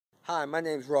Hi, my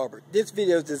name is Robert. This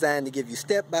video is designed to give you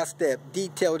step-by-step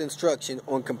detailed instruction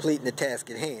on completing the task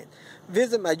at hand.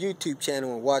 Visit my YouTube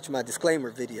channel and watch my disclaimer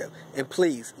video. And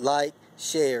please like,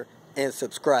 share, and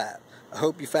subscribe. I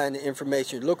hope you find the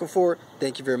information you're looking for.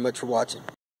 Thank you very much for watching.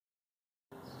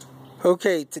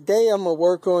 Okay, today I'm going to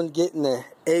work on getting the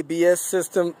ABS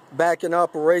system back in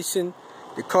operation.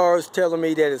 The car is telling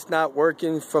me that it's not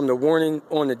working from the warning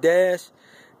on the dash.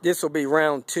 This will be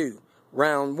round 2.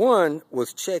 Round 1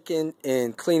 was checking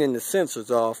and cleaning the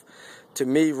sensors off. To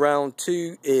me, round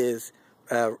 2 is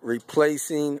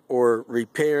replacing or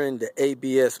repairing the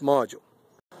ABS module.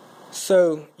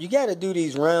 So you got to do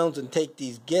these rounds and take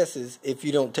these guesses if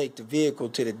you don't take the vehicle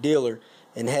to the dealer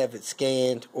and have it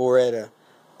scanned or at a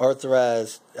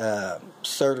authorized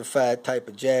certified type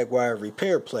of Jaguar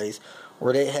repair place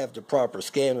where they have the proper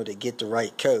scanner to get the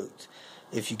right codes.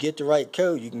 If you get the right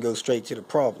code, you can go straight to the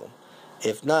problem.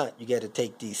 If not, you got to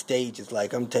take these stages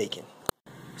like I'm taking.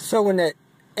 So when that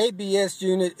ABS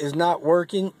unit is not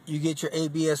working, you get your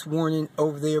ABS warning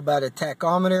over there by the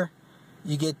tachometer.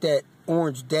 You get that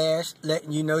orange dash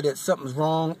letting you know that something's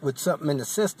wrong with something in the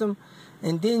system.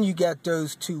 And then you got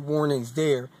those 2 warnings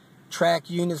there. Track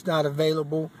units not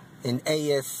available and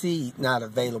ASC not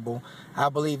available. I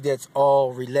believe that's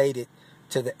all related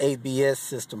to the ABS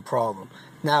system problem.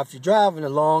 Now, if you're driving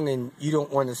along and you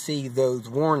don't want to see those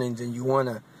warnings and you want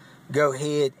to go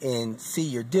ahead and see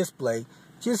your display,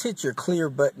 just hit your clear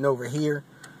button over here,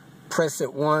 press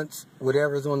it once,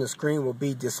 whatever's on the screen will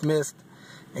be dismissed,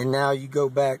 and now you go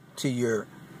back to your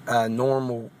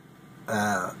normal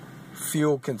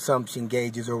fuel consumption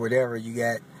gauges or whatever you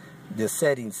got the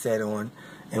settings set on,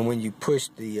 and when you push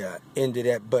the end of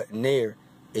that button there,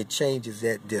 it changes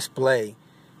that display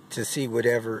to see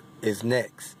whatever is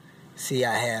next. See,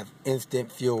 I have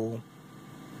instant fuel,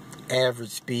 average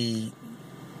speed,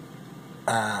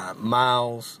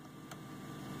 miles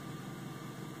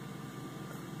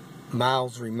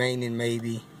remaining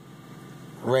maybe,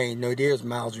 range, no, there's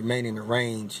miles remaining in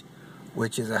range,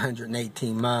 which is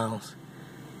 118 miles,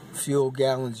 fuel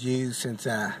gallons used since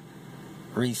I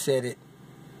reset it,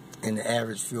 and the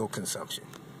average fuel consumption.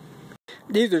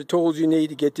 These are the tools you need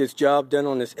to get this job done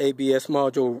on this ABS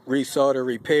module resolder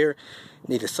repair.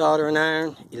 You need a soldering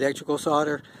iron, electrical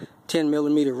solder,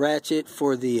 10mm ratchet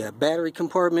for the battery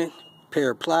compartment,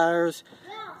 pair of pliers,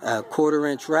 a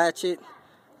 1/4-inch ratchet,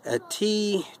 a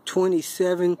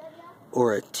T27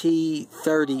 or a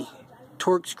T30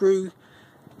 torque screw.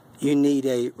 You need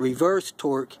a reverse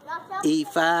torque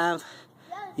E5.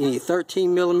 You need a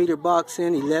 13mm box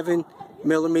end,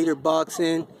 11mm box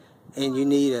end, and you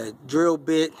need a drill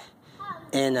bit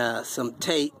and some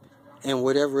tape and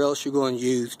whatever else you're going to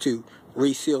use to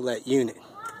reseal that unit.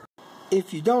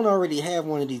 If you don't already have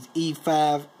one of these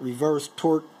E5 reverse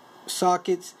torque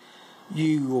sockets,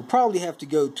 you will probably have to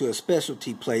go to a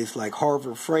specialty place like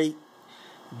Harbor Freight,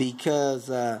 because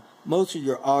most of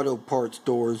your auto parts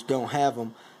stores don't have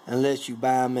them unless you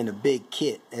buy them in a big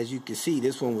kit. As you can see,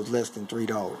 this one was less than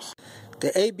 $3.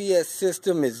 The ABS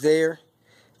system is there,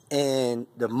 and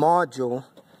the module,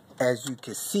 as you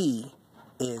can see,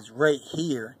 is right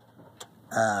here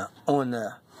on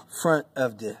the front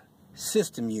of the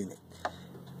system unit.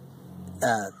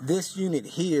 This unit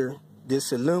here,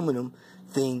 this aluminum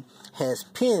thing, has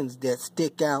pins that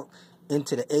stick out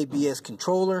into the ABS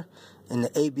controller, and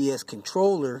the ABS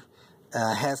controller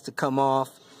has to come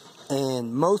off,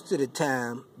 and most of the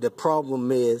time the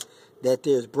problem is that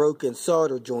there's broken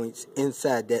solder joints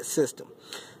inside that system.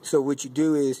 So what you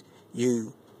do is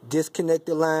you disconnect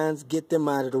the lines, get them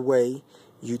out of the way,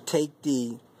 you take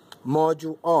the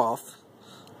module off,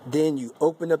 then you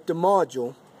open up the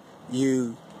module,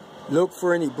 you look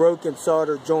for any broken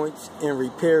solder joints and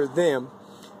repair them,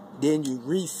 then you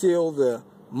reseal the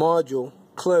module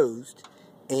closed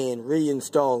and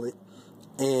reinstall it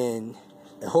and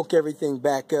hook everything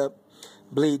back up,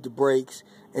 bleed the brakes,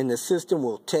 and the system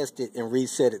will test it and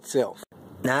reset itself.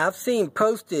 Now, I've seen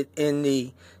posted in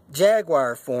the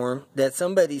Jaguar forum that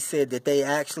somebody said that they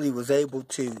actually was able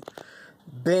to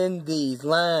bend these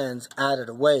lines out of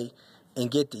the way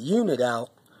and get the unit out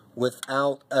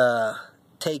without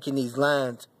taking these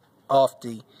lines off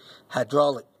the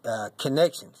hydraulic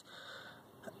connections.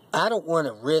 I don't want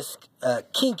to risk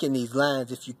kinking these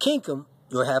lines. If you kink them,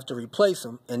 you'll have to replace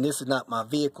them, and this is not my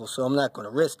vehicle, so I'm not going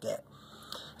to risk that.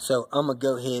 So I'm going to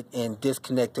go ahead and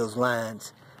disconnect those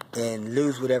lines and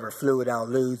lose whatever fluid I'll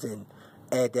lose and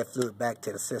add that fluid back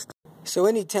to the system. So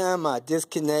anytime I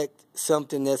disconnect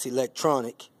something that's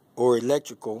electronic or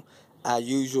electrical, I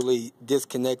usually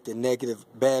disconnect the negative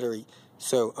battery.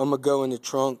 So I'm going to go in the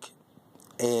trunk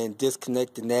and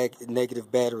disconnect the negative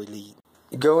battery lead.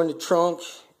 You go in the trunk,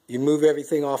 You move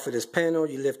everything off of this panel.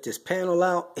 You lift this panel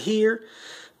out here,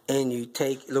 and you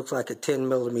take, it looks like a 10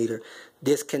 millimeter,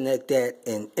 disconnect that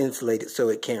and insulate it so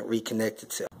it can't reconnect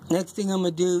itself. Next thing I'm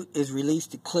going to do is release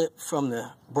the clip from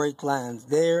the brake lines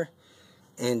there,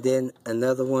 and then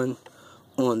another one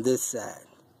on this side.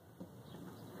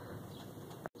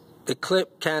 The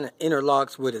clip kind of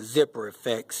interlocks with a zipper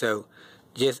effect, so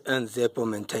just unzip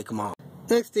them and take them off.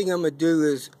 Next thing I'm going to do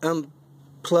is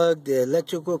unplug the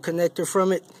electrical connector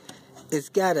from it. It's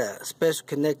got a special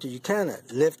connector. You kind of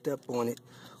lift up on it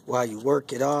while you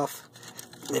work it off.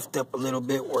 Lift up a little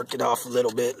bit, work it off a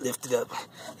little bit, lift it up.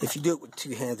 If you do it with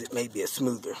two hands, it may be a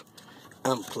smoother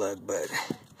unplug, but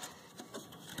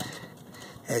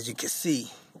as you can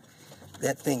see,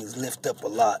 that thing is lift up a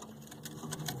lot.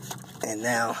 And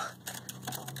now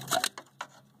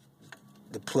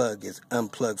the plug is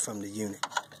unplugged from the unit.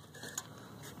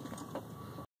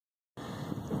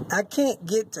 I can't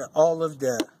get to all of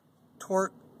the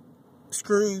torque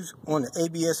screws on the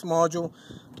ABS module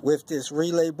with this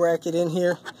relay bracket in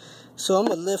here. So I'm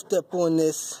going to lift up on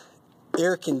this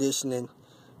air conditioning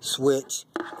switch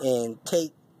and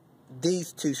take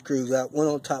these two screws out, one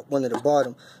on top, one at the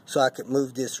bottom, so I could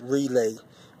move this relay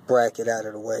bracket out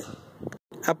of the way.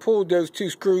 I pulled those two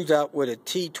screws out with a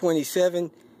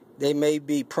T27. They may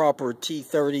be proper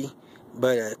T30,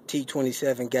 but a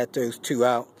T27 got those two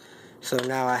out. So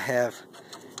now I have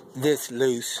this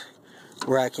loose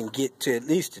where I can get to at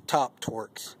least the top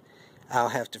torques. I'll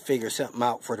have to figure something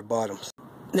out for the bottoms.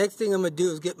 Next thing I'm going to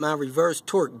do is get my reverse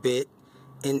torque bit,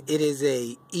 and it is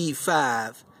a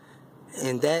E5,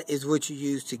 and that is what you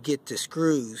use to get the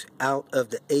screws out of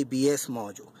the ABS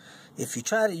module. If you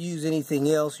try to use anything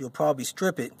else, you'll probably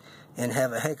strip it and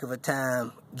have a heck of a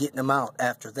time getting them out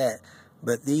after that.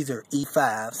 But these are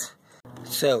E5s.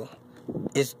 So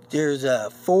there's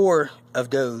 4 of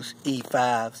those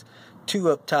E5s, 2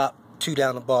 up top, 2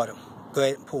 down the bottom. Go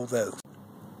ahead and pull those.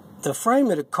 The frame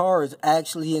of the car is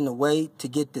actually in the way to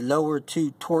get the lower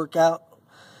 2 torque out.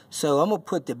 So I'm going to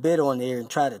put the bit on there and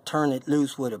try to turn it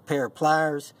loose with a pair of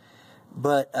pliers.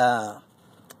 But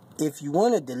if you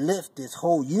wanted to lift this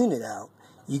whole unit out,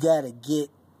 you got to get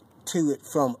to it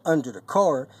from under the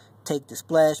car. Take the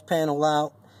splash panel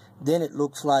out. Then it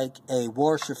looks like a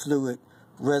washer fluid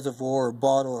reservoir or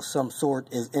bottle of some sort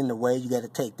is in the way. You got to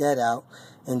take that out.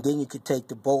 And then you could take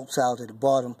the bolts out at the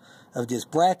bottom of this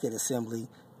bracket assembly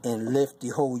and lift the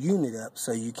whole unit up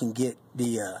so you can get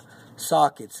the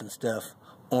sockets and stuff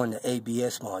on the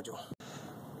ABS module.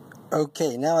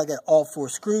 Okay, now I got all 4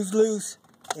 screws loose,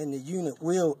 and the unit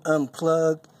will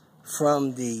unplug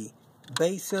from the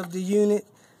base of the unit.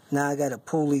 Now I got to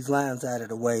pull these lines out of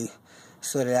the way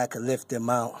so that I can lift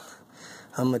them out.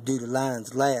 I'm going to do the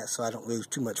lines last so I don't lose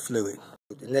too much fluid.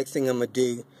 The next thing I'm going to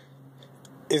do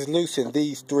is loosen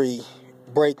these 3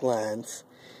 brake lines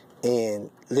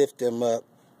and lift them up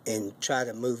and try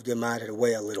to move them out of the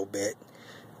way a little bit,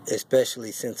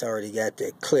 especially since I already got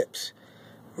the clips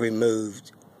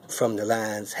removed from the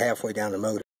lines halfway down the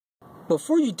motor.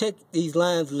 Before you take these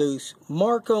lines loose,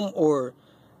 mark them or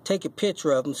take a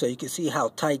picture of them so you can see how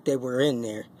tight they were in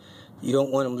there. You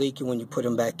don't want them leaking when you put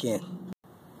them back in.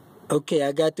 Okay,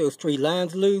 I got those 3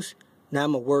 lines loose. Now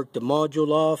I'm going to work the module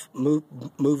off,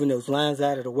 moving those lines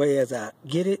out of the way as I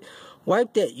get it.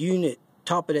 Wipe that unit,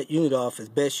 top of that unit off as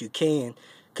best you can,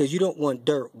 because you don't want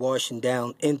dirt washing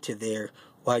down into there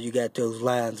while you got those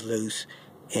lines loose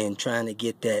and trying to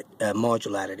get that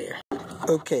module out of there.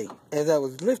 Okay, as I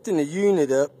was lifting the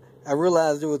unit up, I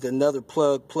realized there was another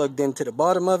plug plugged into the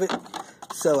bottom of it,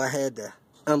 so I had to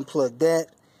unplug that,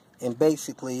 and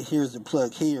basically here's the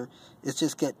plug here. It's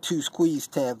just got 2 squeeze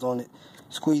tabs on it.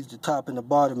 Squeeze the top and the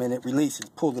bottom and it releases,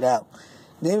 pull it out.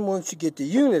 Then once you get the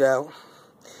unit out,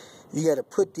 you got to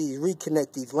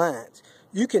reconnect these lines.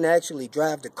 You can actually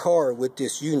drive the car with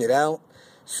this unit out,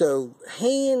 so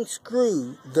hand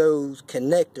screw those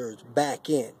connectors back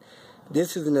in.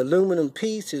 This is an aluminum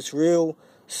piece. It's real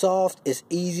soft. It's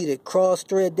easy to cross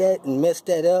thread that and mess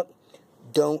that up.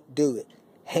 Don't do it.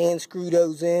 Hand screw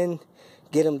those in,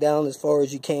 get them down as far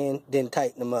as you can, then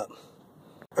tighten them up.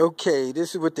 Okay,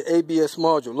 this is what the ABS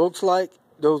module looks like.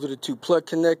 Those are the 2 plug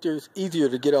connectors. Easier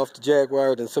to get off the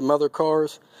Jaguar than some other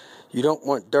cars. You don't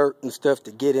want dirt and stuff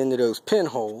to get into those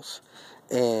pinholes.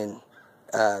 And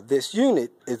this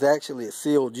unit is actually a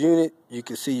sealed unit. You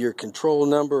can see your control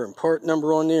number and part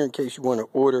number on there in case you want to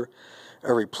order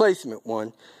a replacement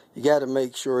one. You got to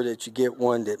make sure that you get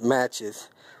one that matches.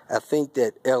 I think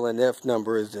that L and F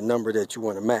number is the number that you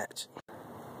want to match.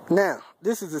 Now,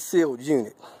 this is a sealed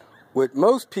unit. What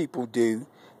most people do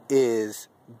is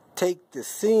take the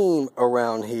seam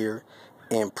around here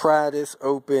and pry this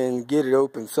open, get it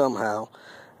open somehow.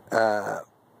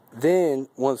 Then,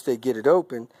 once they get it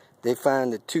open, they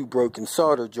find the 2 broken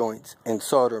solder joints and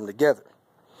solder them together.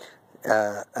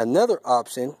 Another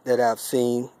option that I've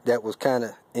seen that was kind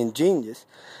of ingenious,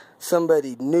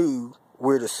 somebody knew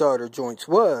where the solder joints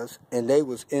was, and they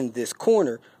was in this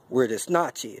corner where this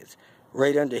notch is,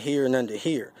 right under here and under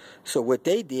here. So what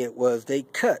they did was they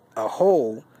cut a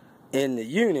hole in the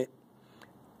unit,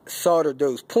 soldered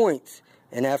those points,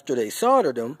 and after they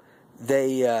soldered them,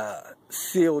 they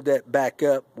sealed that back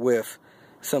up with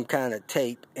some kind of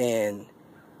tape and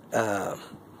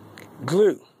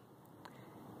glue,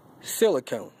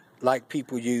 silicone, like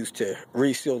people use to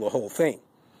reseal the whole thing.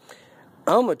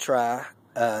 I'm going to try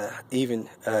even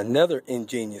another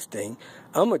ingenious thing.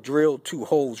 I'm going to drill 2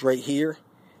 holes right here,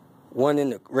 one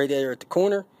in the right there at the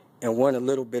corner and one a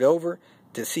little bit over,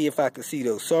 to see if I can see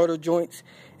those solder joints.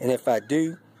 And if I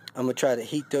do, I'm going to try to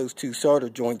heat those 2 solder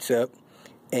joints up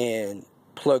and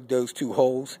plug those 2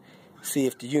 holes, see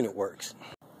if the unit works.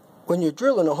 When you're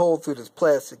drilling a hole through this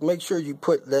plastic, make sure you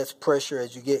put less pressure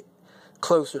as you get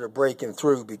closer to breaking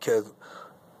through, because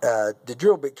the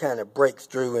drill bit kind of breaks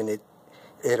through and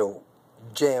it'll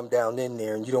jam down in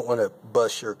there, and you don't want to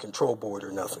bust your control board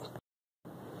or nothing.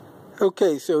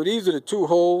 Okay, so these are the 2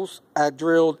 holes I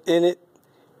drilled in it,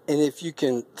 and if you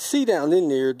can see down in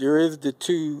there, there is the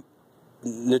 2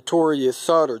 notorious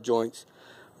solder joints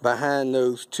behind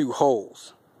those 2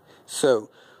 holes.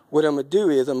 So what I'm going to do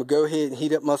is I'm going to go ahead and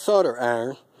heat up my solder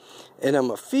iron, and I'm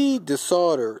going to feed the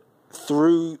solder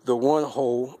through the one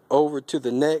hole over to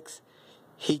the next,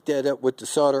 heat that up with the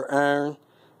solder iron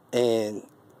and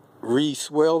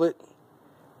re-swell it,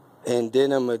 and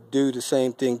then I'm going to do the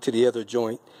same thing to the other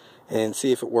joint and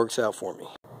see if it works out for me.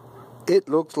 It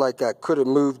looks like I could have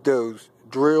moved those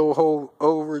drill holes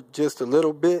over just a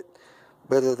little bit,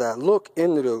 but as I look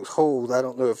into those holes, I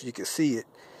don't know if you can see it,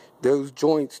 those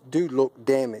joints do look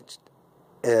damaged.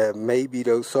 Maybe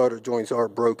those solder joints are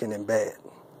broken and bad.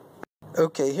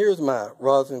 Okay, here's my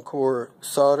rosin core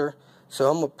solder. So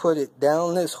I'm going to put it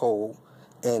down this hole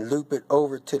and loop it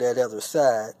over to that other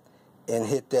side and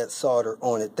hit that solder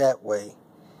on it that way.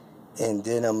 And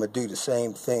then I'm going to do the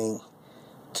same thing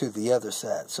to the other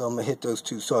side. So I'm going to hit those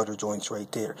 2 solder joints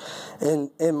right there.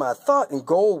 And my thought and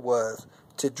goal was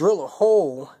to drill a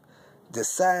hole the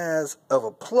size of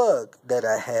a plug that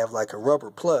I have, like a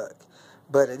rubber plug.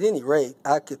 But at any rate,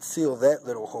 I could seal that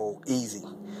little hole easy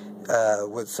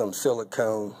with some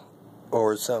silicone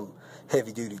or some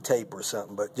heavy-duty tape or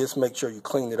something. But just make sure you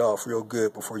clean it off real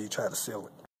good before you try to seal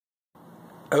it.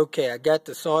 Okay, I got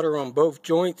the solder on both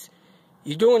joints.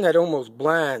 You're doing that almost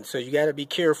blind, so you got to be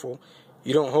careful.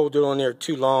 You don't hold it on there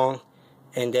too long,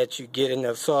 and that you get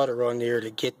enough solder on there to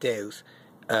get those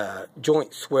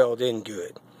joints swelled in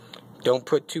good. Don't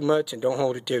put too much and don't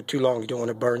hold it there too long. You don't want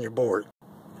to burn your board.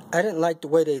 I didn't like the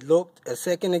way they looked a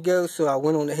second ago, so I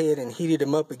went on ahead and heated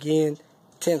them up again,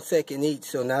 10 seconds each,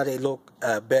 so now they look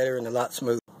better and a lot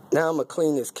smoother. Now I'm going to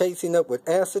clean this casing up with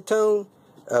acetone,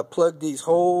 plug these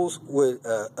holes with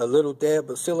a little dab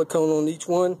of silicone on each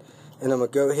one, and I'm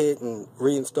going to go ahead and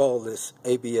reinstall this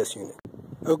ABS unit.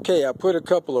 Okay, I put a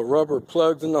couple of rubber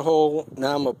plugs in the hole.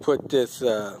 Now I'm going to put this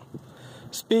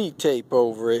speed tape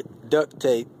over it, duct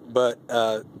tape, but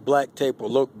black tape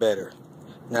will look better.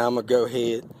 Now I'm going to go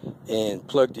ahead and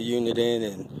plug the unit in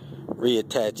and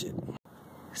reattach it.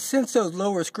 Since those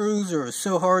lower screws are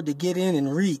so hard to get in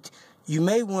and reach, you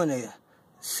may want to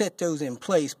set those in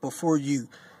place before you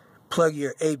plug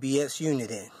your ABS unit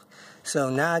in. So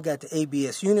now I got the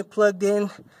ABS unit plugged in.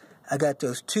 I got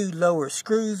those 2 lower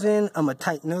screws in. I'm going to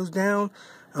tighten those down.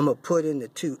 I'm going to put in the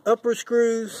 2 upper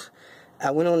screws.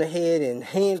 I went on ahead and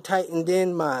hand tightened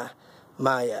in my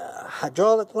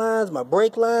hydraulic lines, my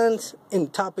brake lines in the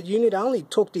top of the unit. I only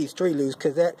took these 3 loose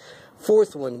because that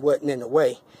 4th one wasn't in the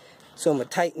way. So I'm going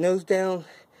to tighten those down.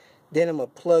 Then I'm going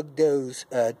to plug those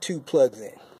 2 plugs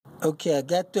in. Okay, I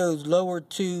got those lower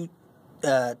 2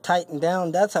 tightened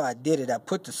down. That's how I did it. I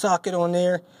put the socket on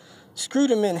there, screwed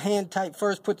them in hand tight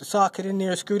first, put the socket in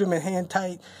there, screwed them in hand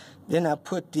tight. Then I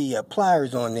put the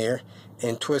pliers on there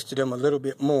and twisted them a little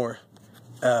bit more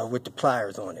with the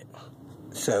pliers on it.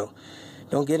 So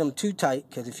don't get them too tight,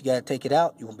 because if you got to take it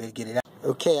out, you won't be able to get it out.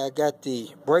 Okay, I got the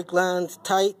brake lines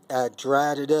tight. I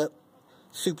dried it up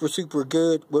super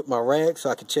good with my rag so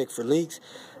I could check for leaks.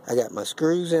 I got my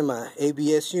screws in my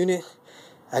ABS unit.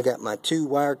 I got my 2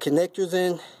 wire connectors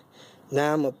in.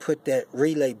 Now I'm going to put that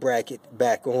relay bracket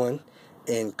back on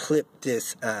and clip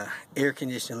this air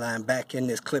conditioning line back in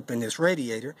this clip in this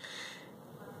radiator.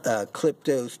 Clip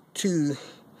those 2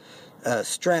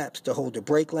 straps to hold the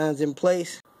brake lines in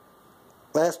place.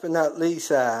 Last but not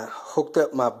least, I hooked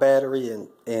up my battery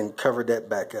and covered that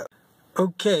back up.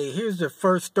 Okay, here's the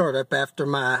first startup after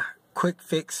my quick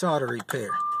fix solder repair.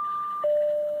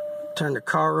 Turn the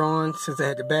car on since I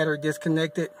had the battery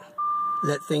disconnected.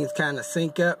 Let things kind of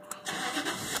sync up.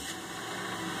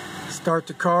 Start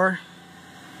the car.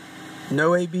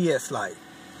 No ABS light.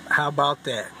 How about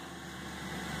that?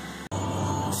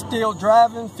 Still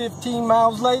driving 15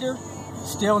 miles later.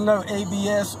 Still no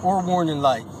ABS or warning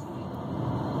light.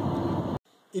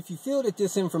 If you feel that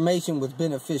this information was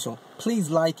beneficial, please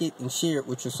like it and share it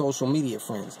with your social media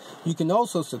friends. You can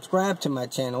also subscribe to my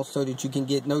channel so that you can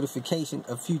get notification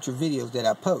of future videos that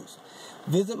I post.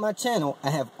 Visit my channel.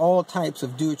 I have all types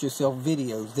of do-it-yourself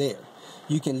videos there.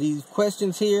 You can leave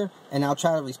questions here and I'll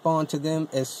try to respond to them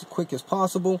as quick as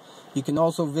possible. You can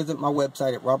also visit my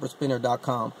website at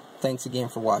robertspinner.com. Thanks again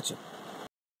for watching.